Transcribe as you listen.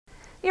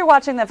You're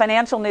watching the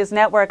Financial News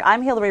Network.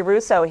 I'm Hillary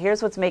Russo.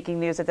 Here's what's making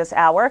news at this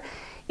hour.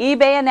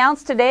 eBay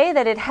announced today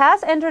that it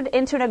has entered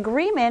into an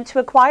agreement to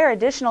acquire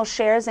additional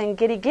shares in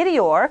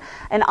GittiGidiyor,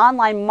 an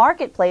online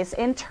marketplace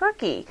in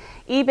Turkey.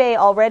 eBay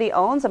already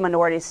owns a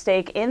minority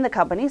stake in the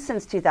company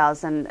since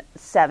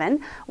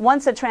 2007.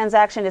 Once the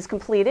transaction is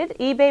completed,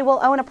 eBay will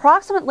own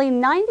approximately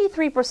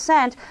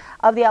 93%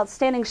 of the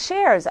outstanding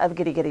shares of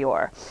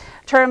GittiGidiyor.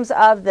 Terms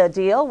of the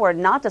deal were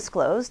not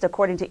disclosed.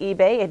 According to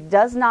eBay, it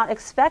does not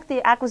expect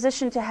the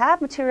acquisition to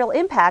have material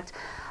impact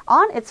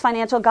on its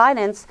financial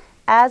guidance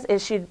as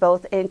issued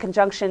both in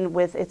conjunction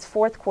with its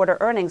fourth quarter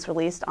earnings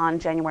released on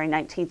January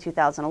 19,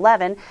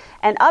 2011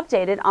 and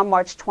updated on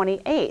March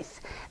 28th.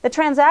 The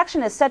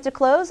transaction is set to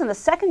close in the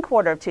second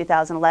quarter of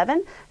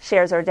 2011.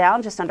 Shares are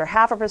down just under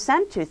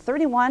 0.5% to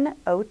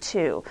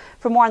 31.02.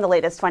 For more on the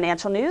latest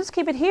financial news,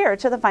 keep it here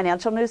to the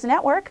Financial News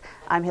Network.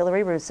 I'm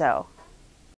Hillary Russo.